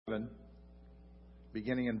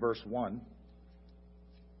beginning in verse 1,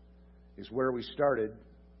 is where we started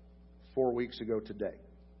 4 weeks ago today.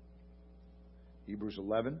 Hebrews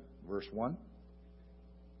 11, verse 1.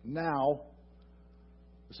 Now,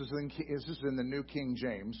 this is in the New King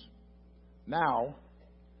James. Now,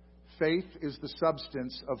 faith is the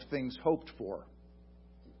substance of things hoped for,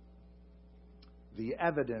 the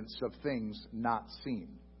evidence of things not seen.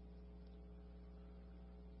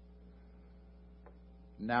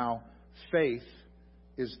 Now, faith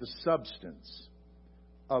is the substance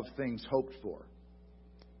of things hoped for,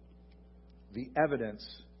 the evidence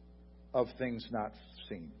of things not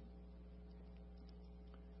seen.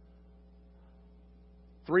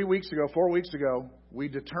 4 weeks ago, we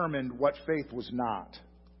determined what faith was not.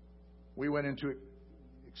 We went into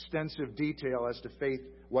extensive detail as to faith,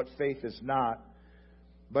 what faith is not.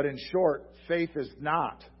 But in short, faith is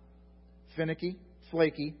not finicky,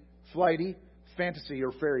 flaky, flighty, fantasy,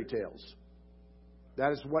 or fairy tales.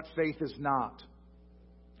 That is what faith is not.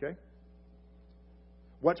 Okay?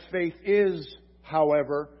 What faith is,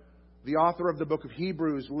 however, the author of the book of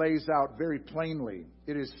Hebrews lays out very plainly.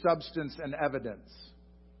 It is substance and evidence.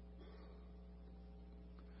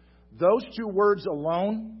 Those two words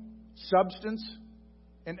alone, substance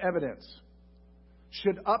and evidence,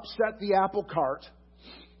 should upset the apple cart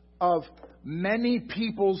of many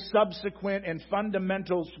people's subsequent and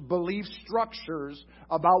fundamental belief structures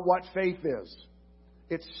about what faith is.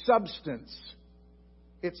 It's substance.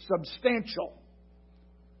 It's substantial.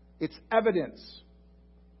 It's evidence.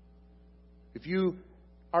 If you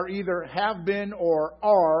are either have been or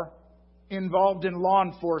are involved in law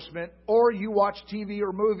enforcement, or you watch TV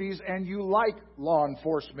or movies and you like law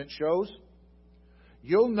enforcement shows,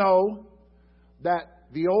 you'll know that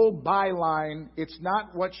the old byline,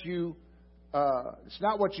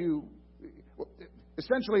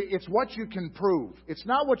 essentially it's what you can prove. It's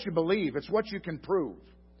not what you believe, it's what you can prove.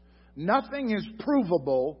 Nothing is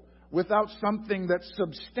provable without something that's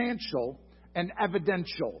substantial and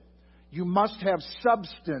evidential. You must have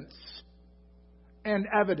substance and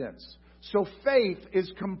evidence. So faith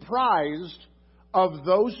is comprised of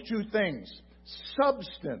those two things,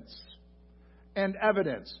 substance and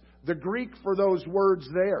evidence. The Greek for those words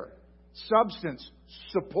there, substance,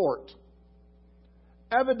 support.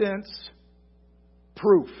 Evidence,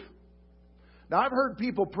 proof. Now, I've heard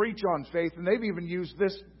people preach on faith, and they've even used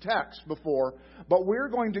this text before, but we're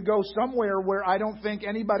going to go somewhere where I don't think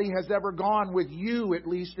anybody has ever gone with you, at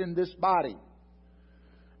least in this body.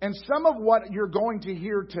 And some of what you're going to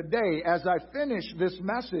hear today, as I finish this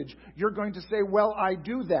message, you're going to say, well, I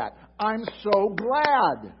do that. I'm so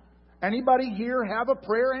glad. Anybody here have a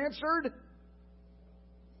prayer answered?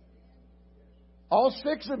 All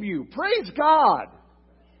 6 of you. Praise God.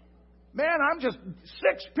 Man, I'm just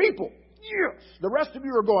 6 people. Yes. The rest of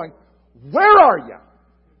you are going, where are you?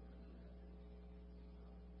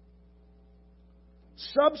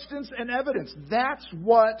 Substance and evidence. That's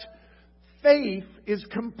what faith is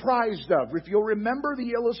comprised of. If you'll remember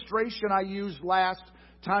the illustration I used last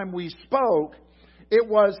time we spoke, it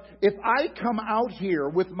was, if I come out here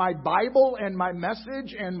with my Bible and my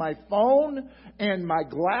message and my phone and my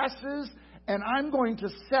glasses, and I'm going to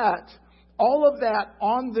set all of that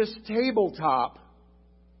on this tabletop,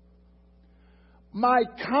 my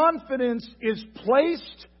confidence is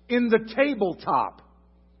placed in the tabletop.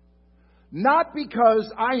 Not because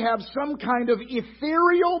I have some kind of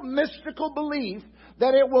ethereal, mystical belief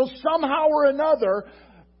that it will somehow or another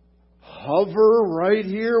hover right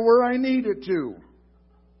here where I need it to.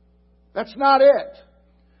 That's not it.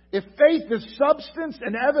 If faith is substance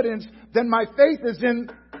and evidence, then my faith is in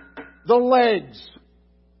the legs.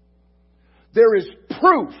 There is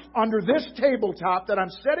proof under this tabletop that I'm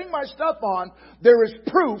setting my stuff on. There is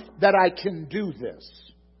proof that I can do this.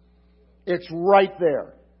 It's right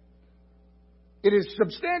there. It is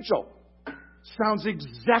substantial. Sounds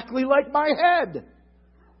exactly like my head.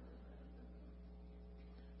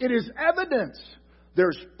 It is evidence.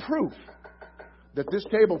 There's proof that this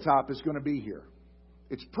tabletop is going to be here.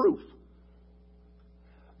 It's proof.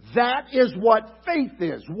 That is what faith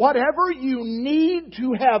is. Whatever you need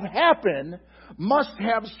to have happen must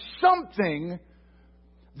have something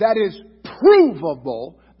that is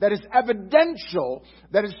provable, that is evidential,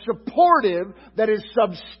 that is supportive, that is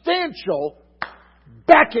substantial,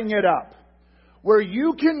 backing it up. Where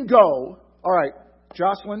you can go, all right,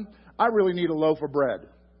 Jocelyn, I really need a loaf of bread.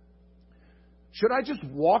 Should I just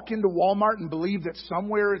walk into Walmart and believe that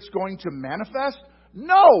somewhere it's going to manifest?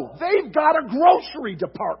 No, they've got a grocery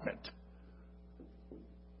department.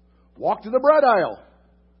 Walk to the bread aisle.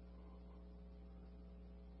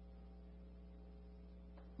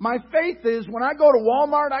 My faith is when I go to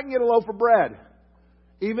Walmart, I can get a loaf of bread,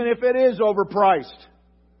 even if it is overpriced.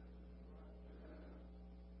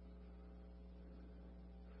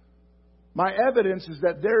 My evidence is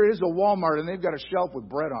that there is a Walmart and they've got a shelf with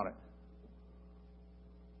bread on it.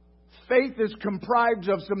 Faith is comprised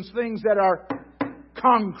of some things that are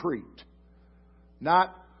concrete.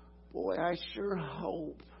 Not, boy, I sure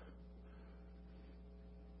hope.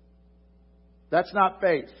 That's not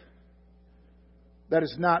faith. That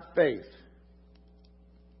is not faith.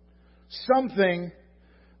 Something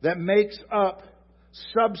that makes up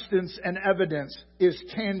substance and evidence is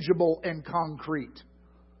tangible and concrete.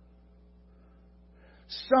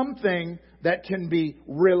 Something that can be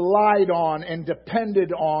relied on and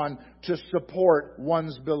depended on to support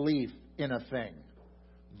one's belief in a thing.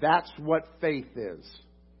 That's what faith is.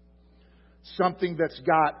 Something that's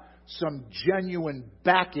got some genuine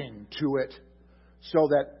backing to it so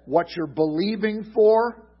that what you're believing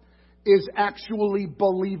for is actually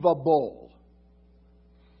believable.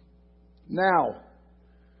 Now,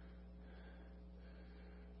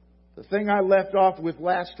 the thing I left off with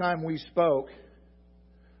last time we spoke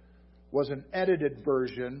was an edited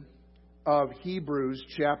version of Hebrews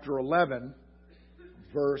chapter 11,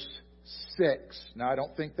 verse 6. Now, I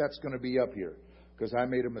don't think that's going to be up here because I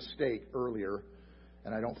made a mistake earlier,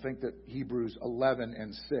 and I don't think that Hebrews 11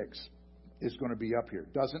 and 6 is going to be up here.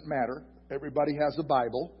 Doesn't matter. Everybody has a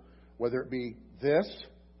Bible, whether it be this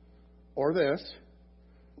or this.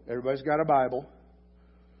 Everybody's got a Bible.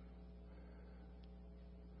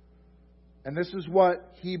 And this is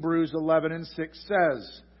what Hebrews 11 and 6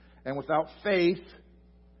 says. And without faith,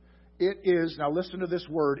 it is, now listen to this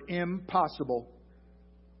word, impossible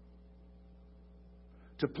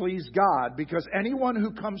to please God. Because anyone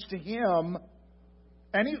who comes to Him,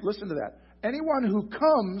 listen to that, anyone who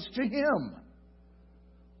comes to Him,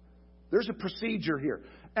 there's a procedure here.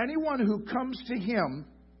 Anyone who comes to Him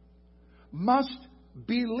must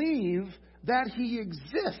believe that He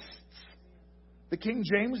exists. The King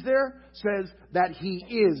James there says that He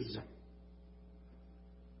is.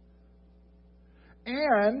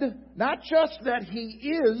 And not just that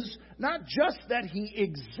He is, not just that He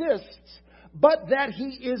exists, but that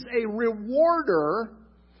He is a rewarder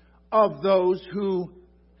of those who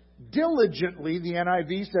diligently, the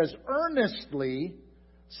NIV says, earnestly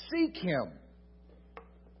seek Him.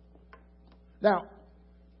 Now,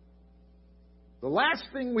 the last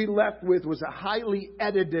thing we left with was a highly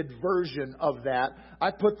edited version of that.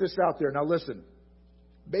 I put this out there. Now listen.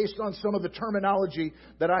 Based on some of the terminology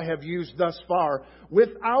that I have used thus far,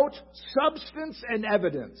 without substance and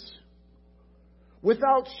evidence,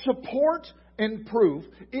 without support and proof,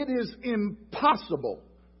 it is impossible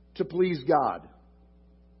to please God.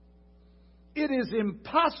 It is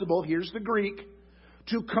impossible, here's the Greek,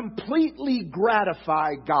 to completely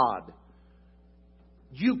gratify God.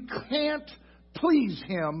 You can't please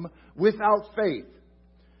Him without faith.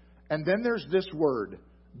 And then there's this word,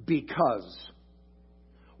 because.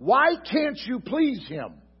 Why can't you please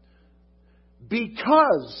Him?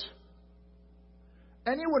 Because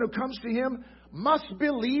anyone who comes to Him must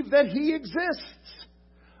believe that He exists.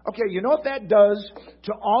 Okay, you know what that does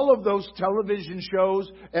to all of those television shows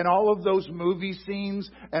and all of those movie scenes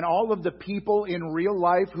and all of the people in real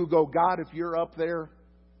life who go, God, if you're up there,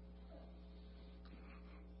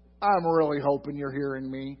 I'm really hoping you're hearing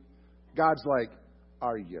me. God's like,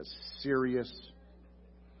 are you serious?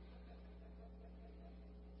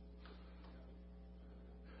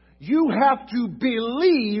 You have to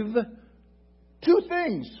believe two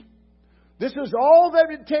things. This is all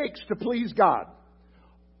that it takes to please God.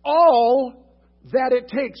 All that it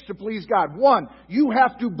takes to please God. One, you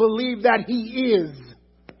have to believe that He is.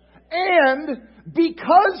 And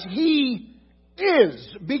because He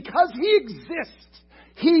is, because He exists,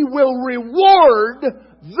 He will reward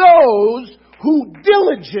those who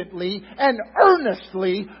diligently and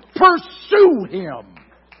earnestly pursue Him.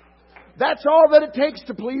 That's all that it takes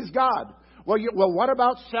to please God. Well, what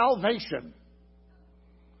about salvation?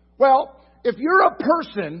 Well, if you're a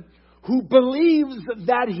person who believes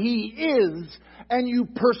that He is and you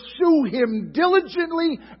pursue Him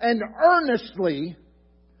diligently and earnestly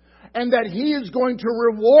and that He is going to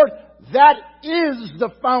reward, that is the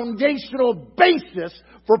foundational basis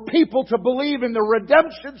for people to believe in the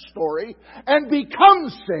redemption story and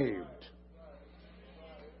become saved.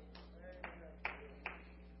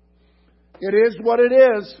 It is what it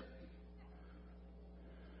is.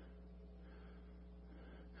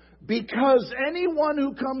 Because anyone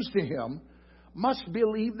who comes to Him must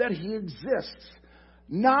believe that He exists.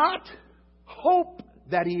 Not hope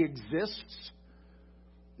that He exists.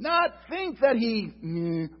 Not think that He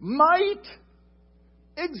might.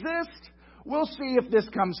 exist. We'll see if this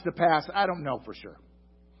comes to pass. I don't know for sure.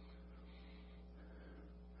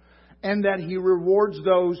 And that He rewards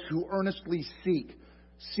those who earnestly seek.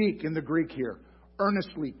 Seek in the Greek here.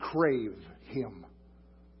 Earnestly crave Him.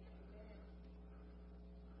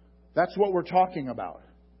 That's what we're talking about.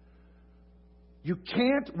 You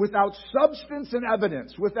can't, without substance and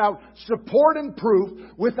evidence, without support and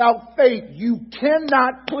proof, without faith, you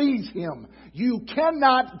cannot please Him. You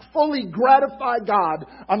cannot fully gratify God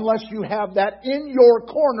unless you have that in your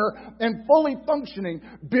corner and fully functioning,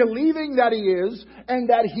 believing that He is and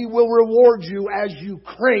that He will reward you as you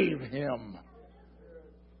crave Him.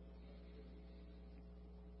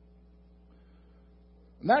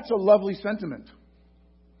 And that's a lovely sentiment.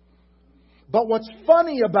 But what's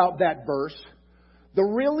funny about that verse, the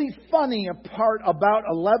really funny part about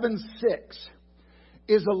 11:6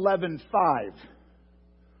 is 11:5.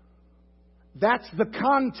 That's the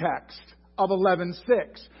context of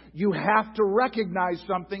 11:6. You have to recognize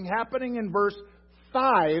something happening in verse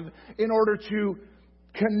 5 in order to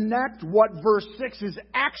connect what verse 6 is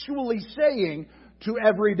actually saying to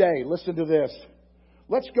every day. Listen to this.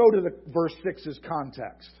 Let's go to the verse 6's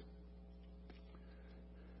context.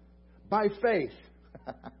 By faith.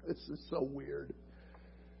 This is so weird.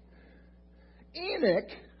 Enoch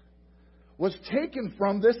was taken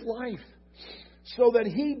from this life so that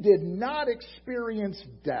he did not experience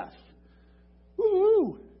death.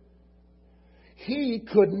 Woo-hoo. He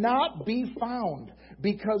could not be found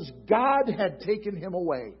because God had taken him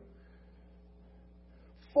away.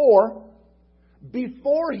 For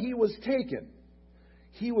before he was taken,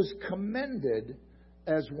 he was commended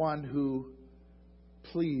as one who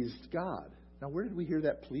pleased God. Now, where did we hear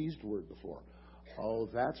that pleased word before? Oh,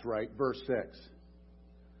 that's right. Verse 6.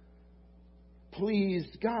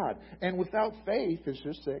 Pleased God. And without faith, it's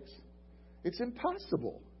just 6, it's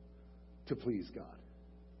impossible to please God.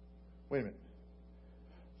 Wait a minute.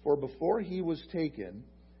 For before he was taken,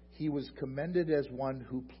 he was commended as one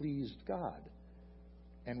who pleased God.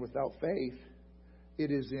 And without faith,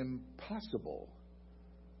 it is impossible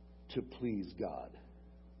to please God.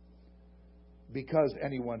 Because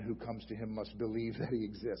anyone who comes to Him must believe that He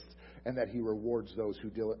exists and that He rewards those who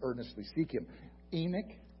earnestly seek Him. Enoch,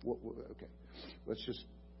 okay, let's just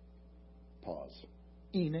pause.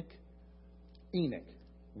 Enoch.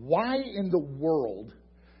 Why in the world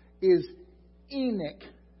is Enoch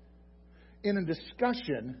in a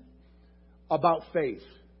discussion about faith?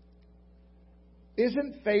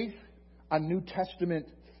 Isn't faith a New Testament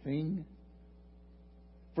thing?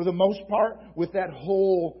 For the most part, with that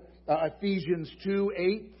whole Ephesians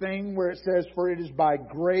 2:8 thing where it says, for it is by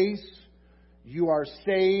grace you are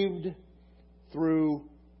saved through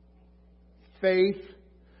faith.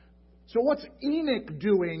 So what's Enoch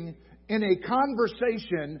doing in a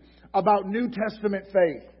conversation about New Testament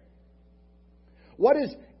faith? What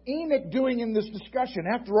is Enoch doing in this discussion?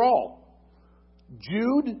 After all,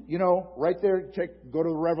 Jude, right there, go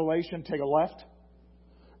to Revelation, take a left.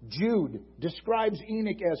 Jude describes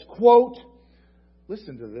Enoch as, quote,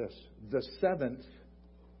 listen to this, the 7th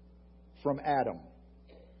from Adam.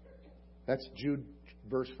 That's Jude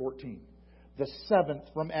verse 14. The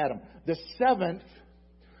 7th from Adam. The 7th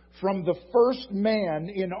from the first man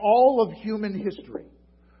in all of human history.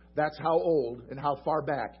 That's how old and how far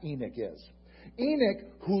back Enoch is. Enoch,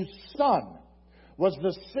 whose son was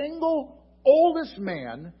the single oldest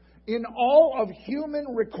man in all of human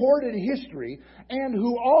recorded history, and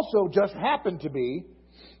who also just happened to be,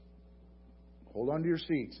 hold on to your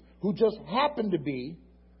seats, who just happened to be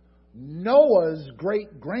Noah's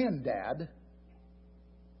great-granddad.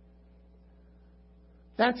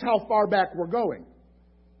 That's how far back we're going.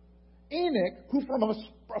 Enoch, who from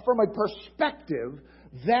a perspective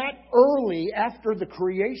that early after the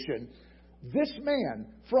creation, this man,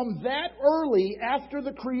 from that early after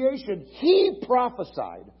the creation, he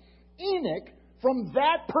prophesied. Enoch, from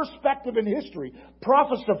that perspective in history,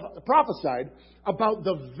 prophesied about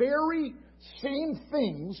the very same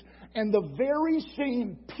things and the very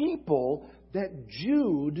same people that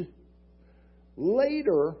Jude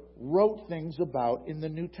later wrote things about in the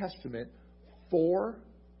New Testament 4,000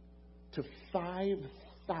 to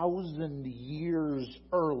 5,000 years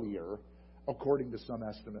earlier, according to some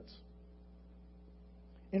estimates.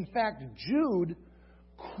 In fact, Jude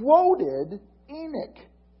quoted Enoch.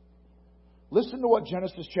 Listen to what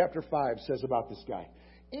Genesis chapter 5 says about this guy.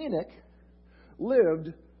 Enoch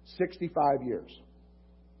lived 65 years,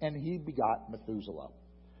 and he begot Methuselah.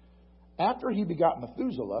 After he begot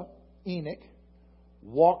Methuselah, Enoch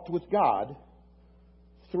walked with God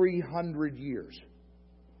 300 years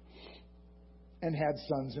and had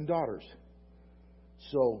sons and daughters.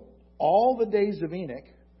 So all the days of Enoch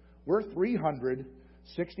were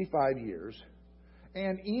 365 years,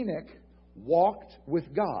 and Enoch walked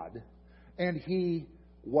with God, and he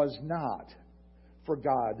was not, for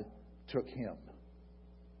God took him.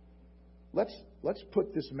 Let's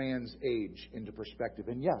put this man's age into perspective.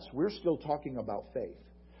 And yes, we're still talking about faith.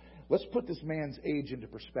 Let's put this man's age into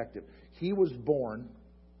perspective. He was born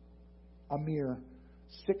a mere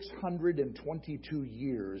 622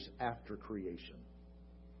 years after creation.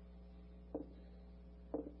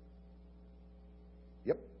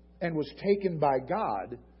 Yep. And was taken by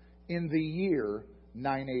God in the year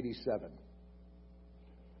 987.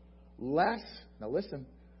 Less, now listen,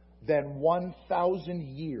 than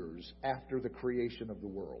 1,000 years after the creation of the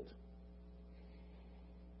world.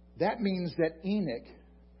 That means that Enoch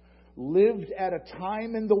lived at a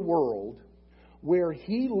time in the world where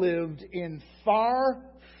he lived in far,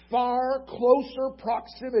 far closer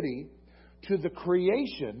proximity to the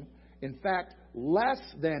creation. In fact, less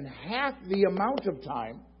than half the amount of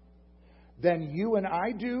time than you and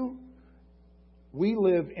I do. We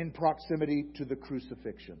live in proximity to the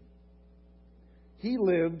crucifixion. He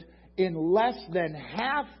lived in less than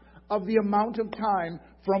half of the amount of time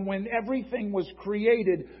from when everything was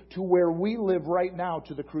created to where we live right now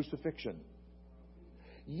to the crucifixion.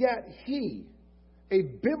 Yet he, a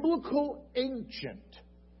biblical ancient,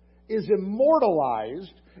 is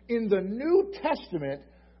immortalized in the New Testament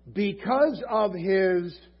because of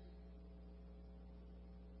his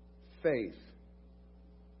faith.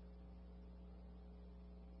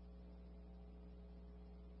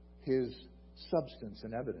 His substance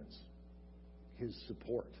and evidence, his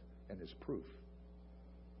support and his proof.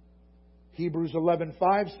 Hebrews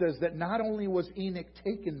 11:5 says that not only was Enoch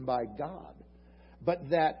taken by God, but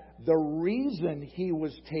that the reason he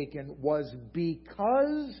was taken was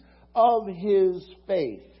because of his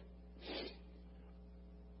faith.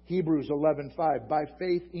 Hebrews 11:5, by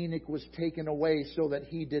faith Enoch was taken away so that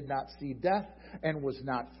he did not see death and was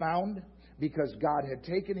not found, because God had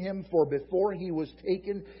taken him. For before he was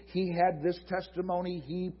taken, he had this testimony: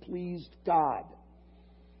 he pleased God.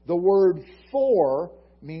 The word "for"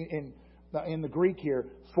 in the Greek here,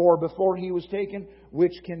 for before he was taken,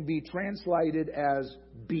 which can be translated as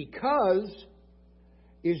because,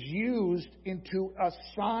 is used to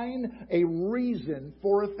assign a reason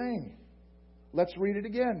for a thing. Let's read it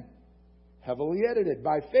again. Heavily edited.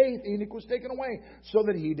 By faith, Enoch was taken away so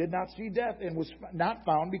that he did not see death and was not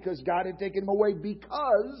found, because God had taken him away.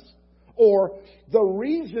 Because, or the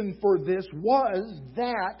reason for this was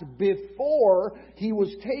that before he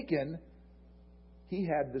was taken, he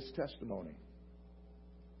had this testimony.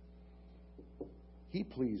 He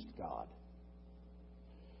pleased God.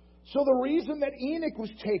 So the reason that Enoch was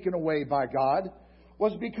taken away by God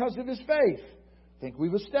was because of his faith. I think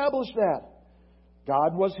we've established that.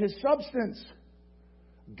 God was his substance.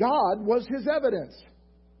 God was his evidence.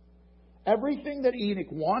 Everything that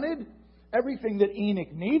Enoch wanted, everything that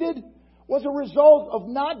Enoch needed, was a result of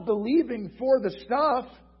not believing for the stuff,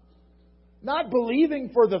 not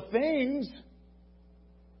believing for the things,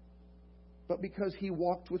 but because he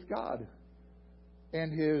walked with God.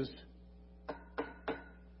 And his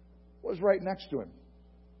was right next to him.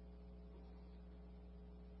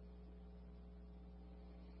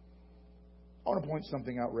 I want to point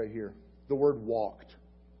something out right here. The word walked.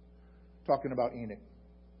 Talking about Enoch.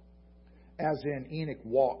 As in, Enoch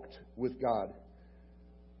walked with God.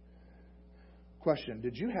 Question: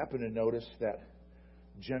 did you happen to notice that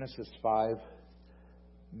Genesis 5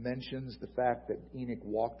 mentions the fact that Enoch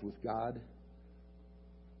walked with God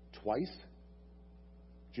twice?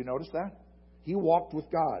 Did you notice that? He walked with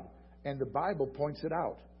God, and the Bible points it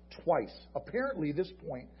out twice. Apparently, this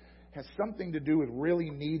point has something to do with really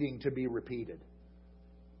needing to be repeated.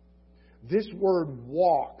 This word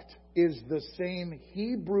walked is the same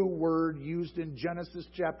Hebrew word used in Genesis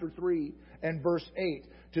chapter 3 and verse 8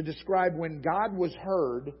 to describe when God was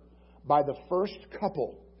heard by the first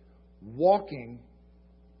couple walking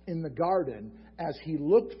in the garden as he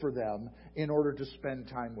looked for them in order to spend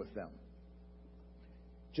time with them.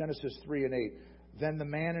 Genesis 3 and 8. Then the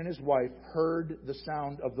man and his wife heard the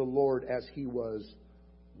sound of the Lord as he was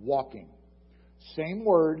walking. Same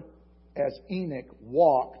word as Enoch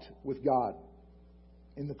walked with God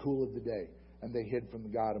in the cool of the day. And they hid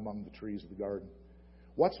from God among the trees of the garden.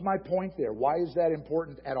 What's my point there? Why is that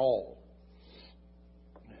important at all?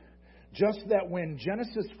 Just that when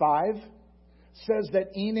Genesis 5 says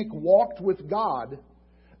that Enoch walked with God,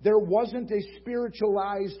 there wasn't a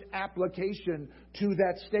spiritualized application to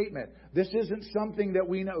that statement. This isn't something that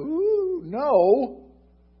we know. Ooh, no.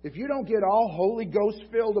 If you don't get all Holy Ghost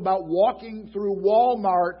filled about walking through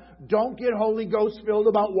Walmart, don't get Holy Ghost filled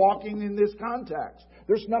about walking in this context.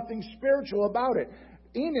 There's nothing spiritual about it.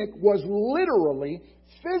 Enoch was literally,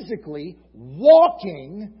 physically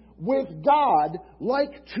walking with God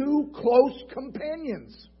like two close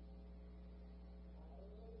companions.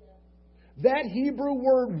 That Hebrew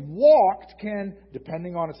word walked can,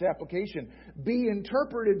 depending on its application, be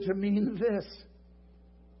interpreted to mean this: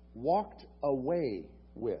 walked away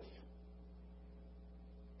with.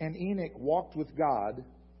 And Enoch walked with God,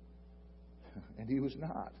 and he was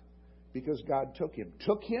not, because God took him.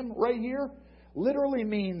 Took him right here literally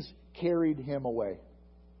means carried him away.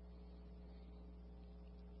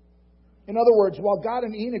 In other words, while God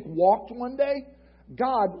and Enoch walked one day,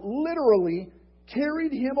 God literally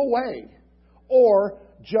carried him away, or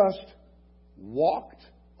just walked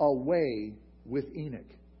away with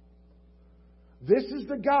Enoch. This is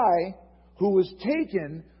the guy who was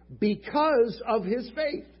taken because of his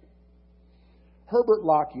faith. Herbert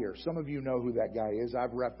Lockyer, some of you know who that guy is.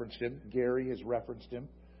 I've referenced him. Gary has referenced him.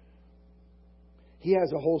 He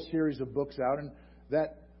has a whole series of books out, and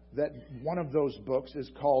that one of those books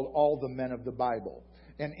is called All the Men of the Bible.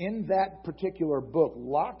 And in that particular book,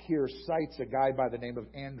 Lockyer cites a guy by the name of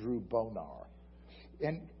Andrew Bonar.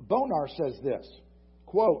 And Bonar says this,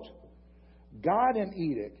 quote, God and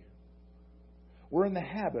Enoch were in the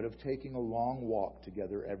habit of taking a long walk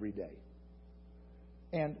together every day.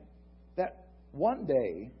 And that one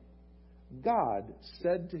day, God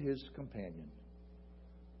said to his companion,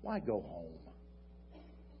 why go home?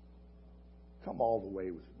 Come all the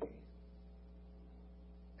way with me.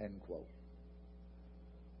 End quote.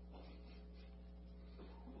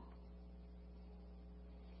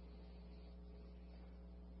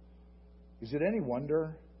 Is it any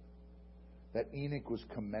wonder that Enoch was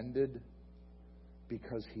commended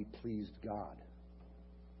because he pleased God?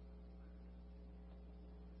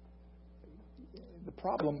 The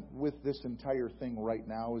problem with this entire thing right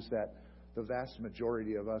now is that the vast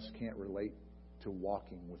majority of us can't relate to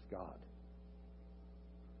walking with God.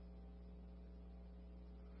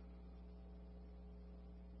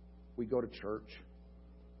 We go to church,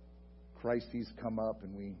 crises come up,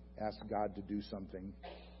 and we ask God to do something.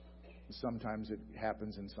 Sometimes it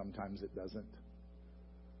happens and sometimes it doesn't.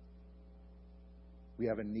 We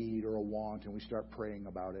have a need or a want and we start praying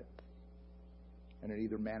about it. And it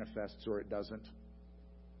either manifests or it doesn't.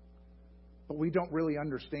 But we don't really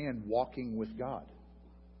understand walking with God.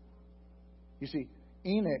 You see,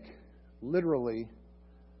 Enoch literally...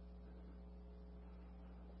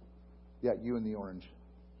 Yeah, you in the orange.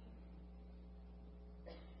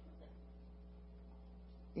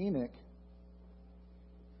 Enoch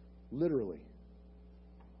literally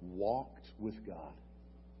walked with God.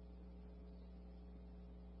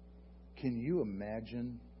 Can you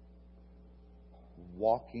imagine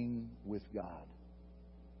walking with God?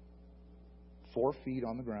 4 feet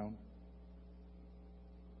on the ground.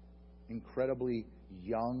 Incredibly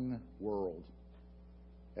young world.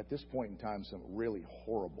 At this point in time, some really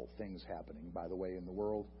horrible things happening, by the way, in the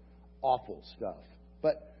world. Awful stuff.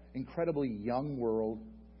 But incredibly young world,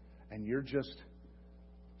 and you're just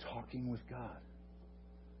talking with God.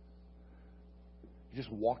 You're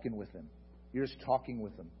just walking with Him. You're just talking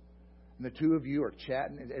with Him. And the two of you are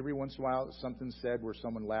chatting, and every once in a while something's said where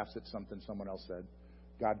someone laughs at something someone else said.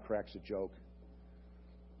 God cracks a joke.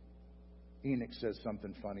 Enoch says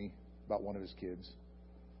something funny about one of his kids.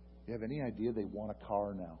 You have any idea they want a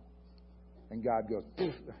car now? And God goes,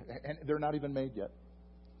 and they're not even made yet.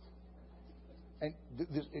 And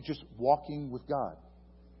it's just walking with God.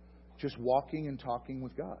 Just walking and talking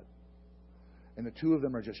with God. And the two of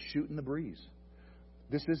them are just shooting the breeze.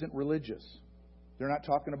 This isn't religious. They're not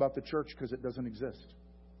talking about the church because it doesn't exist.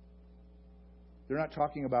 They're not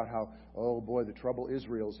talking about how, oh boy, the trouble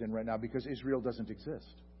Israel's in right now because Israel doesn't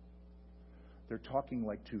exist. They're talking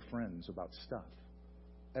like two friends about stuff.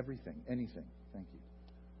 Everything, anything. Thank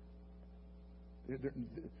you.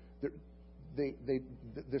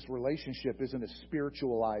 This relationship isn't a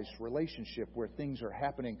spiritualized relationship where things are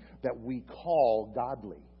happening that we call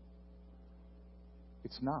godly.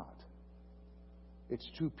 It's not. It's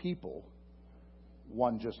two people.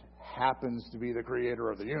 One just happens to be the creator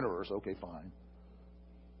of the universe. Okay, fine.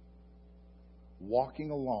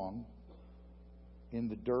 Walking along in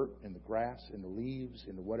the dirt, in the grass, in the leaves,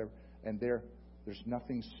 in the whatever, and there's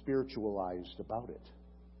nothing spiritualized about it.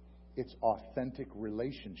 It's authentic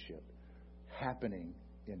relationship happening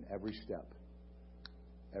in every step,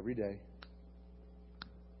 every day,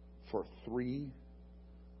 for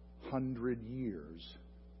 300 years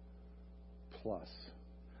plus.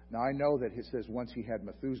 Now, I know that it says once he had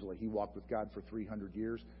Methuselah, he walked with God for 300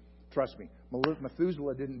 years. Trust me,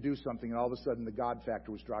 Methuselah didn't do something and all of a sudden the God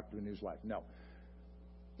factor was dropped in his life. No.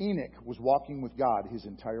 Enoch was walking with God his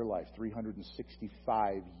entire life,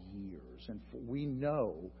 365 years. And we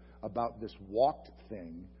know about this walked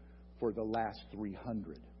thing for the last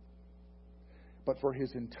 300. But for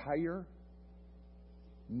his entire,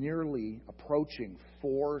 nearly approaching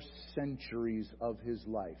 4 centuries of his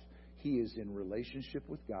life, he is in relationship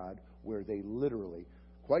with God where they literally,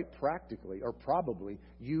 quite practically, or probably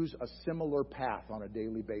use a similar path on a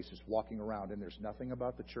daily basis, walking around. And there's nothing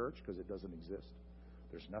about the church because it doesn't exist.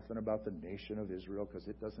 There's nothing about the nation of Israel because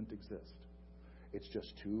it doesn't exist. It's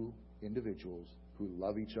just 2 individuals who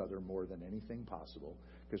love each other more than anything possible.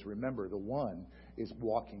 Because remember, the one is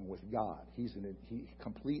walking with God. He's in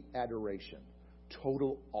complete adoration,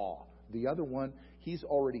 total awe. The other one, he's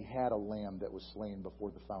already had a lamb that was slain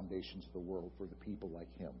before the foundations of the world for the people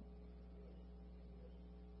like him.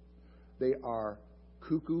 They are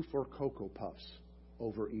cuckoo for Cocoa Puffs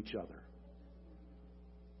over each other.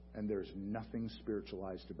 And there's nothing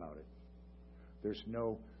spiritualized about it. There's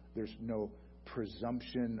no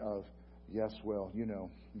presumption of, yes, well, you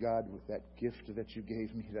know, God, with that gift that you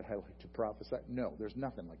gave me that I like to prophesy. No, there's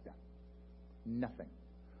nothing like that. Nothing.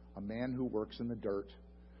 A man who works in the dirt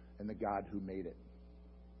and the God who made it.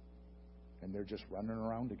 And they're just running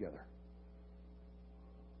around together.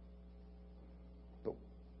 But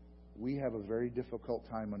we have a very difficult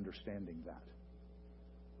time understanding that.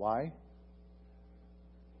 Why?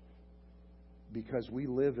 Because we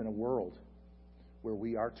live in a world where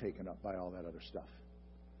we are taken up by all that other stuff.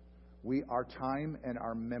 Our time and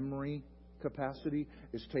our memory capacity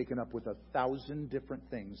is taken up with 1,000 different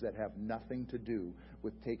things that have nothing to do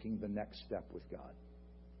with taking the next step with God.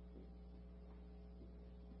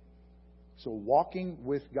 So walking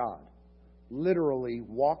with God, literally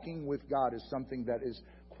walking with God, is something that is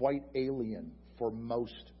quite alien for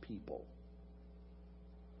most people.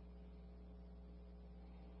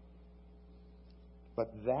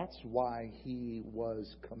 But that's why he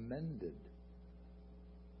was commended.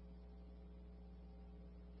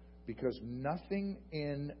 Because nothing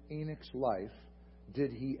in Enoch's life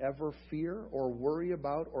did he ever fear or worry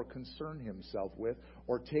about or concern himself with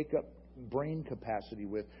or take up brain capacity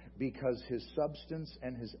with, because his substance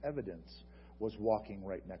and his evidence was walking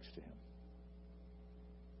right next to him.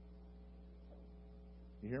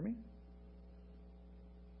 You hear me?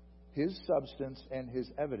 His substance and his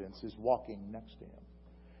evidence is walking next to him.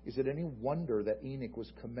 Is it any wonder that Enoch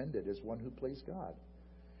was commended as one who pleased God?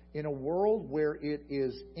 In a world where it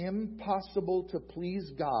is impossible to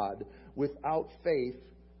please God without faith,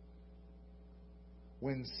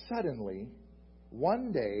 when suddenly,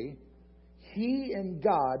 one day, he and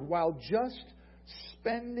God, while just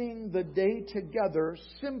spending the day together,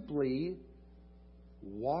 simply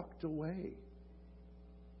walked away.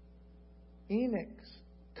 Enoch's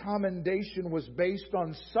commendation was based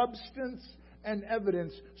on substance and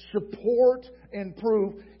evidence, support and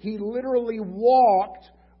proof. He literally walked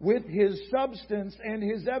with his substance and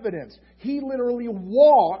his evidence. He literally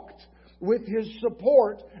walked with his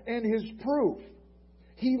support and his proof.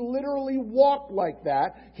 He literally walked like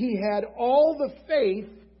that. He had all the faith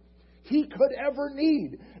he could ever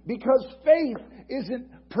need. Because faith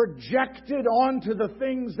isn't projected onto the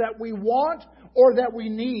things that we want or that we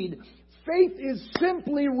need. Faith is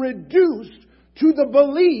simply reduced to the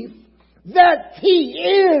belief that He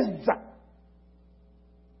is.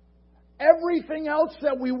 Everything else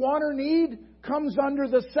that we want or need comes under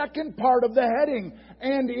the second part of the heading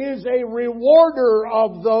and is a rewarder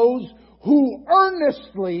of those who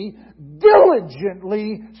earnestly,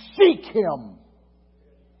 diligently seek Him.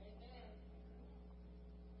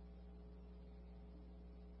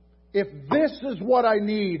 If this is what I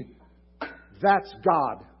need, that's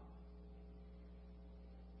God.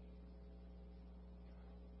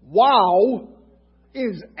 Wow,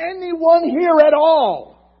 is anyone here at all?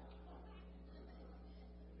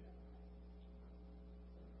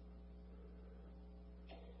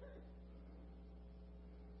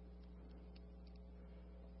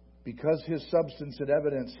 Because his substance and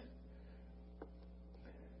evidence,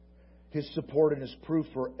 his support and his proof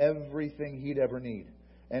for everything he'd ever need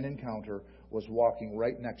and encounter was walking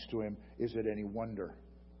right next to him. Is it any wonder?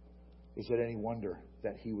 Is it any wonder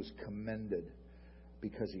that he was commended?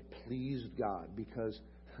 Because he pleased God. Because,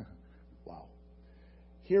 wow.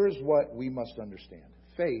 Here is what we must understand.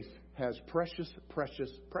 Faith has precious,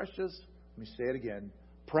 let me say it again,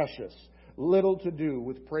 precious, little to do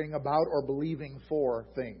with praying about or believing for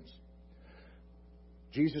things.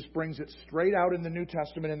 Jesus brings it straight out in the New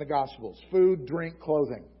Testament in the Gospels. Food, drink,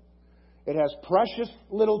 clothing. It has precious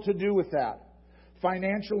little to do with that.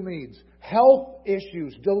 Financial needs, health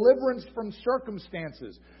issues, deliverance from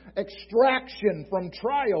circumstances, extraction from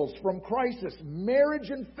trials, from crisis,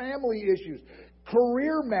 marriage and family issues,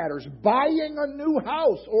 career matters, buying a new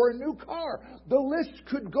house or a new car. The list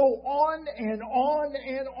could go on and on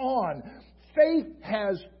and on. Faith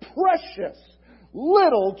has precious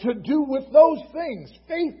little to do with those things.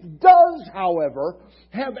 Faith does, however,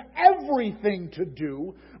 have everything to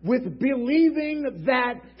do with believing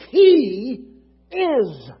that He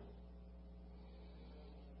is.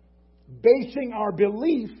 Basing our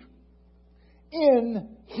belief in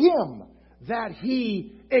Him, that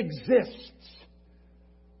He exists.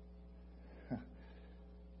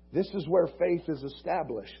 This is where faith is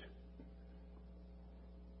established.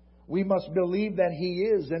 We must believe that He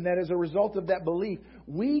is, and that as a result of that belief,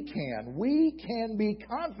 we can be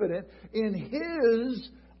confident in His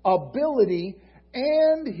ability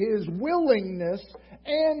and His willingness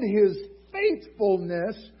and His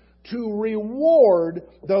faithfulness to reward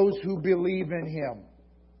those who believe in Him,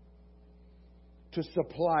 to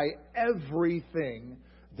supply everything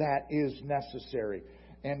that is necessary.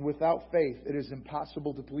 And without faith, it is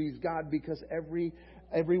impossible to please God, because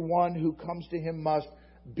everyone who comes to Him must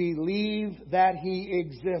believe that He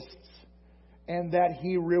exists and that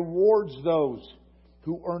He rewards those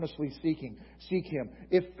who earnestly seek Him.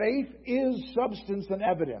 If faith is substance and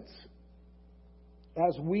evidence,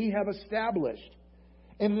 as we have established,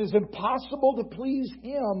 and it is impossible to please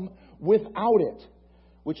Him without it,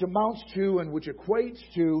 which amounts to and which equates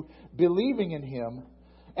to believing in Him,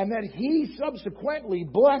 and that He subsequently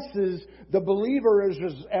blesses the believer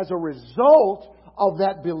as a result of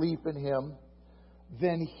that belief in Him,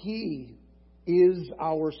 then He is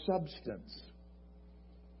our substance.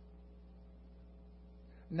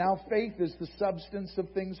 Now faith is the substance of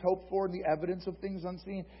things hoped for and the evidence of things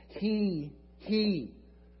unseen. He,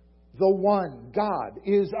 the one, God,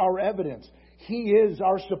 is our evidence. He is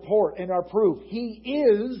our support and our proof. He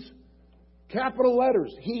is, capital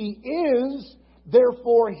letters, He is,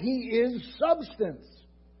 therefore He is substance.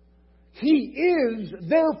 He is,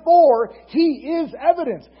 therefore He is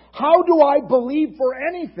evidence. How do I believe for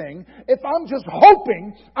anything if I'm just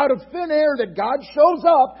hoping out of thin air that God shows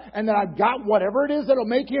up and that I've got whatever it is that'll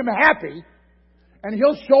make Him happy and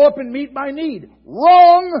He'll show up and meet my need?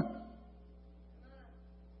 Wrong!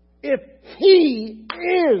 If He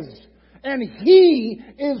is, and He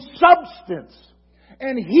is substance,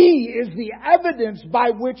 and He is the evidence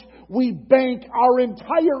by which we bank our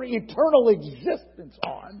entire eternal existence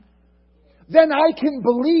on, then I can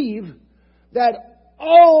believe that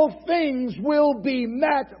all things will be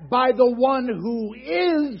met by the one who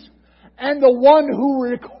is and the one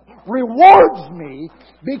who rewards me,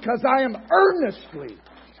 because I am earnestly,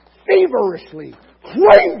 feverishly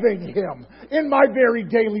craving Him in my very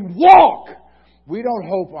daily walk. We don't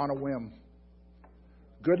hope on a whim.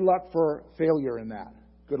 Good luck for failure in that.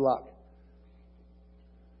 Good luck.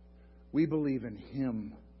 We believe in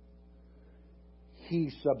Him.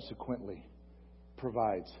 He subsequently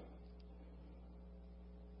provides.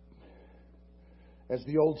 As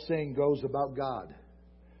the old saying goes about God,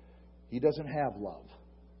 He doesn't have love.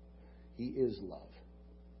 He is love.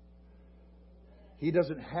 He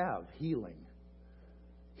doesn't have healing.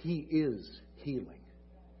 He is healing.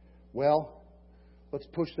 Well, let's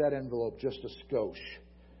push that envelope just a skosh.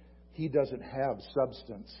 He doesn't have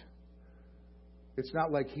substance. It's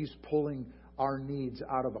not like He's pulling our needs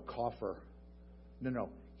out of a coffer. No.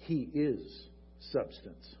 He is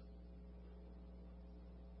substance.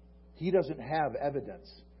 He doesn't have evidence.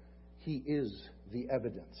 He is the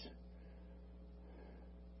evidence.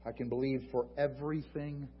 I can believe for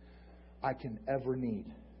everything I can ever need.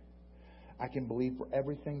 I can believe for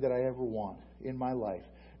everything that I ever want in my life,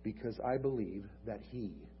 because I believe that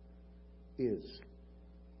He is.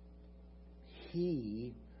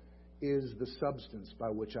 He is the substance by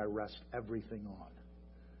which I rest everything on.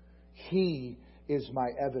 He is my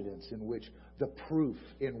evidence in which, the proof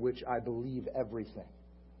in which I believe everything.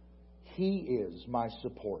 He is my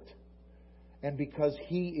support. And because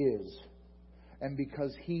He is, and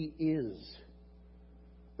because He is,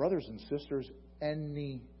 brothers and sisters,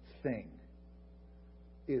 anything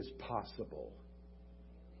is possible.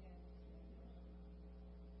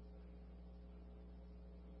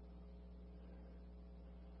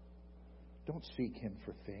 Don't seek Him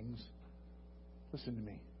for things. Listen to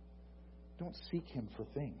me. Don't seek Him for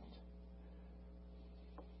things.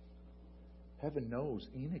 Heaven knows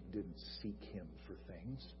Enoch didn't seek Him for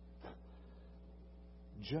things.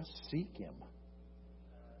 Just seek Him.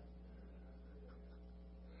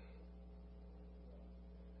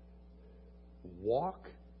 Walk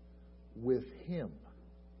with Him.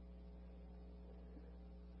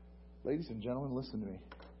 Ladies and gentlemen, listen to me.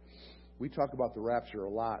 We talk about the rapture a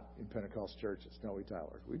lot in Pentecost Church at Snowy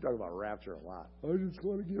Tyler. We talk about rapture a lot. I just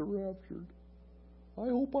want to get raptured. I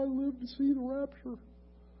hope I live to see the rapture.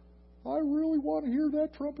 I really want to hear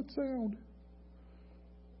that trumpet sound.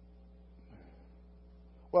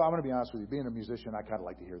 Well, I'm going to be honest with you. Being a musician, I kind of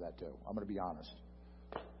like to hear that too. I'm going to be honest.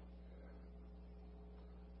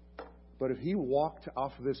 But if he walked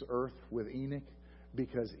off this earth with Enoch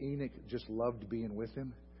because Enoch just loved being with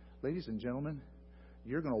him, ladies and gentlemen,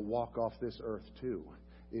 you're going to walk off this earth too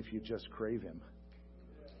if you just crave Him.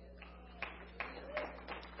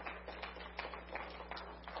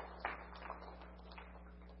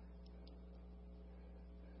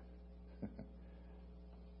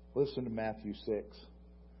 Listen to Matthew 6.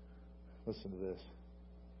 Listen to this.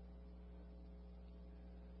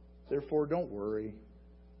 Therefore, don't worry,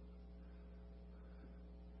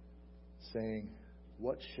 saying,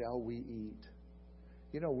 what shall we eat?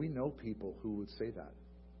 You know, we know people who would say that.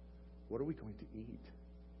 What are we going to eat?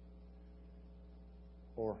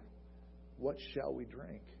 Or, what shall we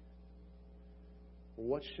drink? Or,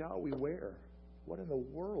 what shall we wear? What in the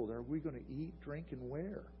world are we going to eat, drink, and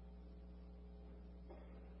wear?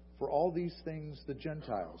 For all these things, the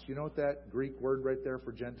Gentiles. You know what that Greek word right there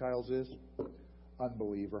for Gentiles is?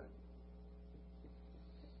 Unbeliever.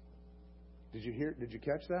 Did you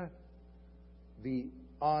catch that? The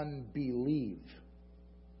unbeliever.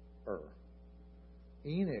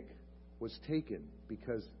 Enoch was taken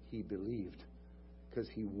because he believed, because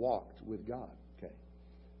he walked with God. Okay.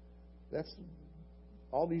 That's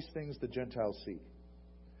all these things the Gentiles seek.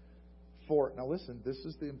 Now listen, this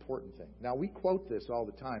is the important thing. Now we quote this all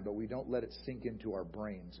the time, but we don't let it sink into our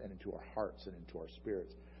brains and into our hearts and into our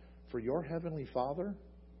spirits. For your heavenly Father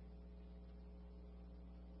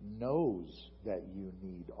knows that you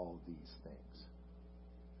need all these things.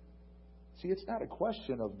 See, it's not a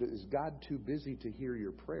question of, is God too busy to hear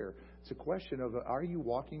your prayer? It's a question of, are you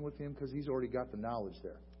walking with Him? Because He's already got the knowledge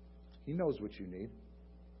there. He knows what you need.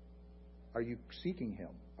 Are you seeking Him?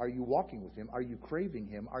 Are you walking with Him? Are you craving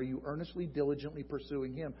Him? Are you earnestly, diligently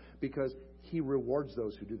pursuing Him? Because He rewards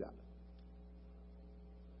those who do that.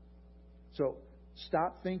 So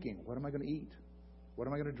stop thinking, what am I going to eat? What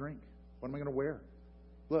am I going to drink? What am I going to wear?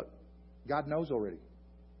 Look, God knows already.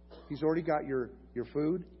 He's already got your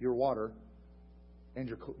food, your water, and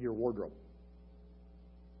your wardrobe.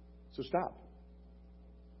 So stop.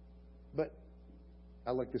 But,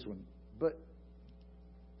 I like this one. But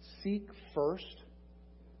seek first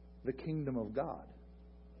the kingdom of God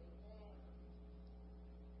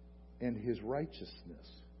and His righteousness.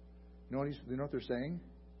 You know what they're saying?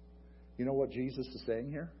 You know what Jesus is saying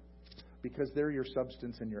here? Because they're your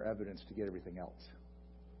substance and your evidence to get everything else.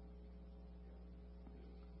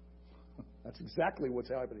 That's exactly what's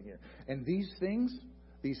happening here. And these things,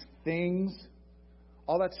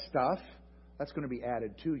 all that stuff, that's going to be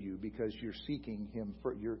added to you because you're seeking Him.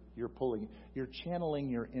 You're channeling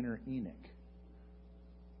your inner Enoch.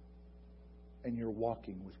 And you're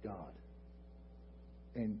walking with God.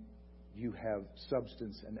 And you have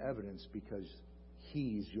substance and evidence because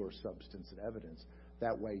He's your substance and evidence.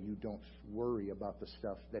 That way you don't worry about the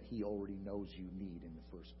stuff that He already knows you need in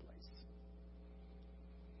the first place.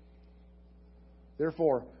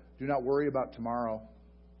 Therefore, do not worry about tomorrow.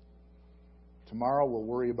 Tomorrow will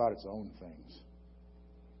worry about its own things.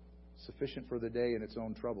 Sufficient for the day in its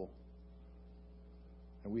own trouble.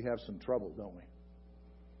 And we have some trouble, don't we?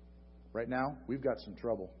 Right now, we've got some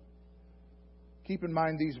trouble. Keep in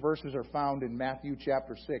mind these verses are found in Matthew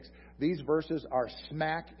chapter 6. These verses are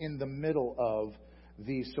smack in the middle of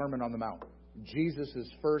the Sermon on the Mount.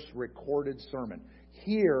 Jesus' first recorded sermon.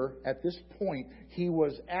 Here, at this point, He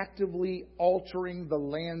was actively altering the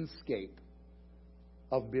landscape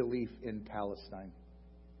of belief in Palestine.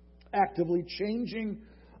 Actively changing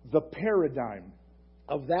the paradigm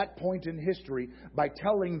of that point in history by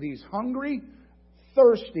telling these hungry,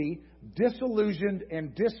 thirsty, disillusioned,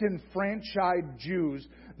 and disenfranchised Jews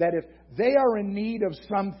that if they are in need of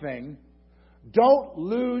something, don't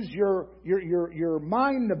lose your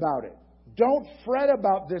mind about it. Don't fret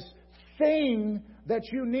about this thing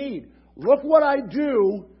that you need. Look what I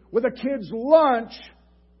do with a kid's lunch,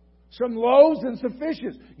 some loaves and some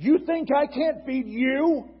fishes. You think I can't feed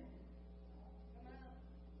you?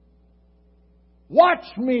 Watch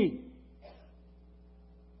me.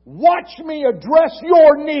 Watch me address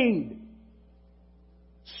your need.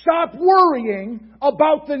 Stop worrying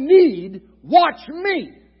about the need. Watch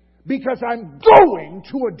me. Because I'm going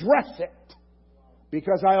to address it.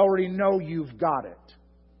 Because I already know you've got it.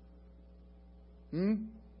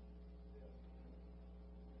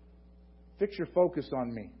 Fix your focus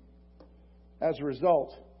on me. As a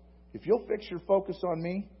result, if you'll fix your focus on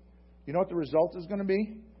me, you know what the result is going to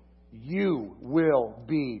be? You will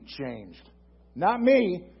be changed. Not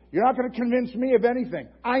me. You're not going to convince me of anything.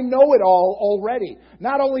 I know it all already.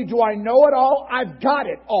 Not only do I know it all, I've got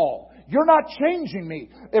it all. You're not changing me.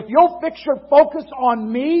 If you'll fix your focus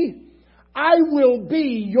on me, I will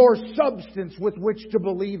be your substance with which to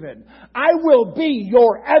believe in. I will be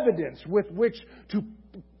your evidence with which to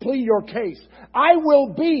plead your case. I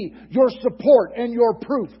will be your support and your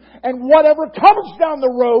proof. And whatever comes down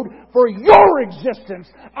the road for your existence,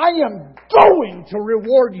 I am going to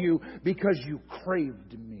reward you because you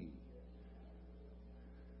craved me.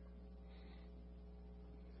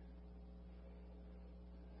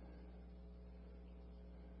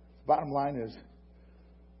 Bottom line is,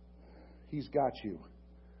 He's got you.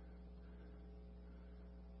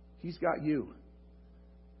 He's got you.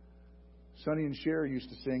 Sonny and Cher used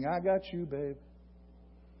to sing, I got you, babe.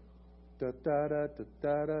 Da da da da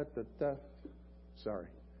da da da da. Sorry.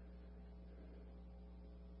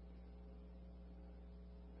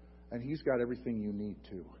 And He's got everything you need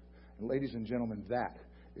to. And ladies and gentlemen, that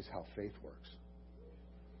is how faith works.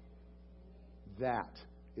 That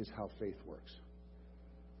is how faith works.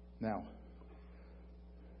 Now,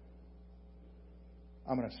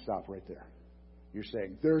 I'm going to stop right there. You're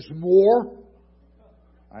saying, there's more?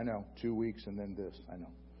 I know, 2 weeks and then this. I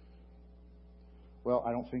know. Well,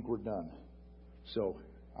 I don't think we're done. So,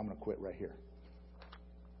 I'm going to quit right here.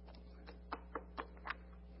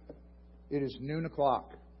 It is noon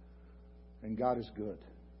o'clock, and God is good.